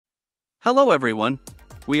Hello everyone!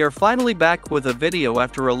 We are finally back with a video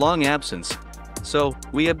after a long absence. So,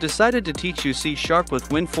 we have decided to teach you C# with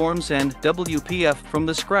WinForms and WPF from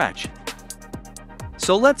the scratch.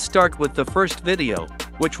 So let's start with the first video,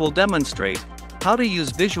 which will demonstrate how to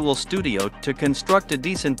use Visual Studio to construct a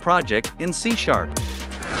decent project in C#.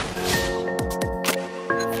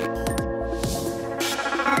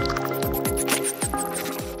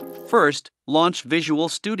 First, launch Visual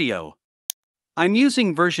Studio. I'm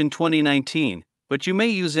using version 2019, but you may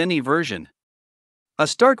use any version. A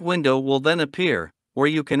Start window will then appear, where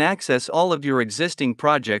you can access all of your existing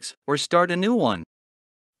projects or start a new one.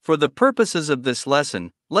 For the purposes of this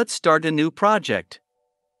lesson, let's start a new project.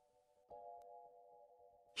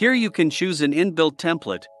 Here you can choose an inbuilt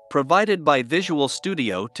template, provided by Visual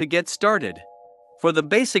Studio to get started. For the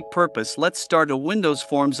basic purpose, let's start a Windows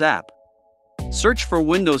Forms app. Search for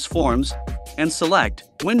Windows Forms, and select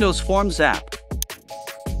Windows Forms app.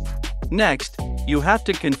 Next, you have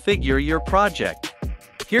to configure your project.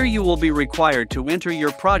 Here you will be required to enter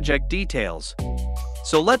your project details.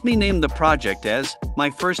 So let me name the project as my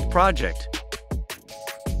first project.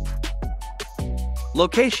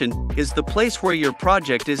 Location is the place where your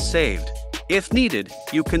project is saved. If needed,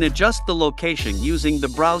 you can adjust the location using the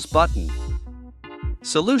Browse button.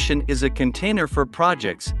 Solution is a container for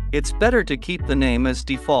projects. It's better to keep the name as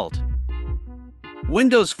default.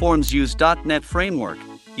 Windows Forms use .NET Framework.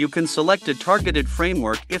 You can select a targeted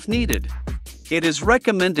framework if needed. It is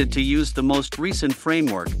recommended to use the most recent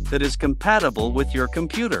framework that is compatible with your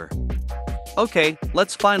computer. Okay,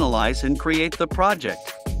 let's finalize and create the project.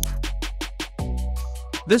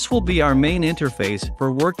 This will be our main interface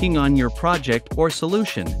for working on your project or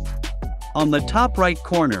solution. On the top right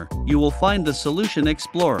corner, you will find the Solution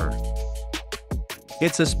Explorer.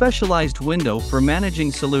 It's a specialized window for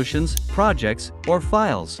managing solutions, projects, or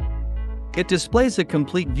files. It displays a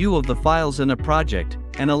complete view of the files in a project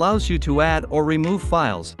and allows you to add or remove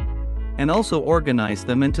files, and also organize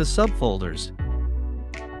them into subfolders.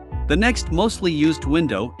 The next mostly used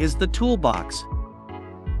window is the toolbox.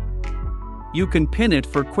 You can pin it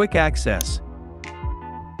for quick access.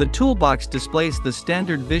 The toolbox displays the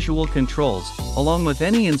standard visual controls, along with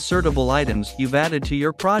any insertable items you've added to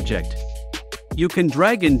your project. You can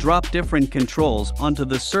drag and drop different controls onto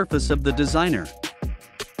the surface of the designer.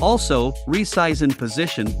 Also, resize and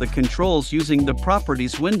position the controls using the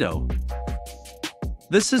Properties window.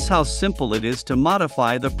 This is how simple it is to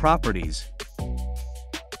modify the properties.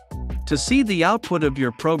 To see the output of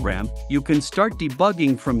your program, you can start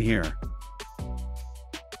debugging from here.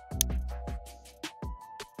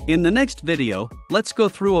 In the next video, let's go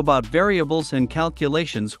through about variables and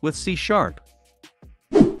calculations with C#.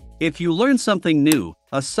 If you learn something new,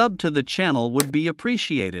 a sub to the channel would be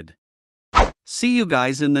appreciated. See you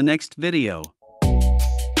guys in the next video.